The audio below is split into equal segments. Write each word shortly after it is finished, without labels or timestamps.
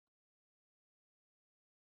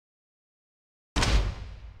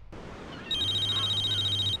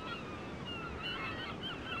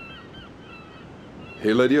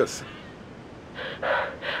Hilarious.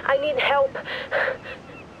 I need help.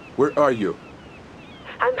 Where are you?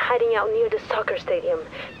 I'm hiding out near the soccer stadium.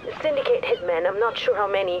 Syndicate hitmen, I'm not sure how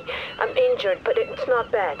many. I'm injured, but it's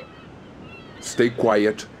not bad. Stay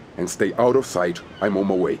quiet and stay out of sight. I'm on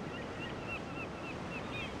my way.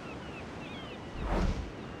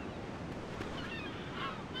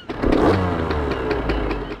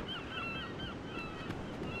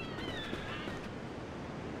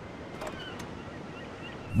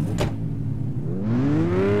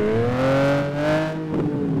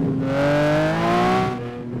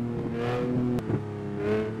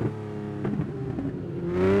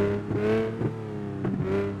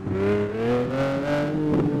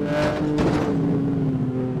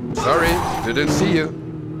 Sorry, didn't see you.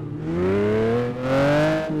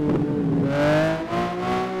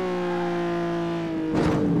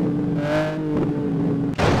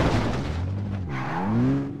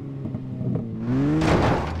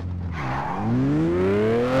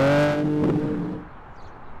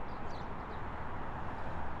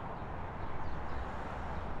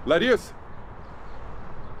 Larius!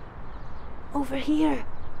 Over here.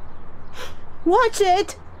 Watch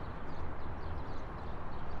it!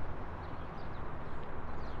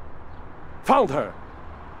 Found her!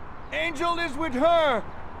 Angel is with her!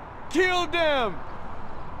 Kill them!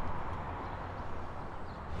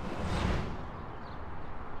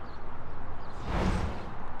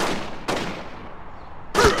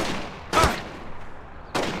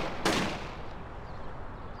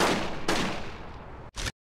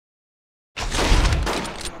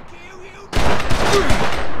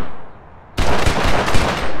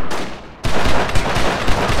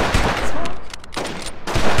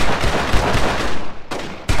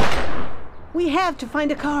 We have to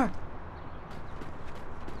find a car.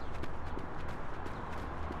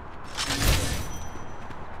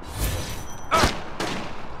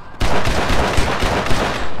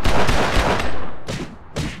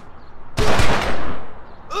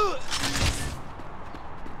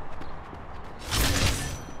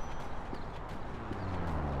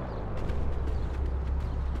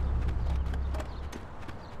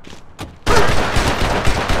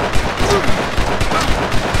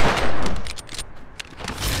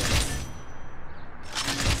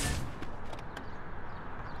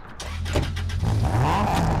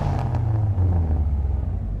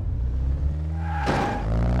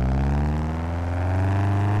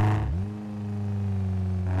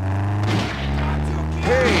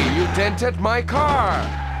 Dented my car!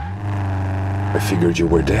 I figured you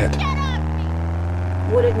were dead.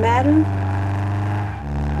 Would it matter?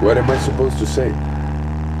 What am I supposed to say?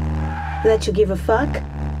 That you give a fuck?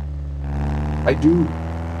 I do,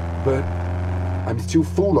 but I'm still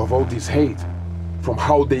full of all this hate. From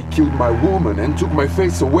how they killed my woman and took my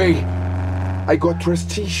face away. I got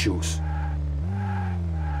trust issues.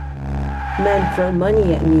 Men throw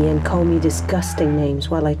money at me and call me disgusting names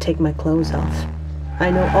while I take my clothes off. I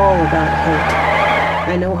know all about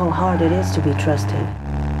hate. I know how hard it is to be trusted.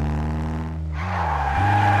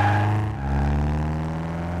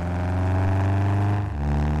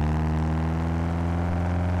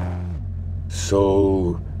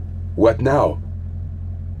 So, what now?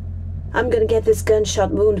 I'm gonna get this gunshot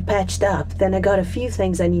wound patched up, then I got a few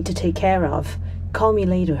things I need to take care of. Call me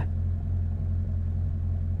later.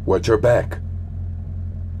 Watch your back.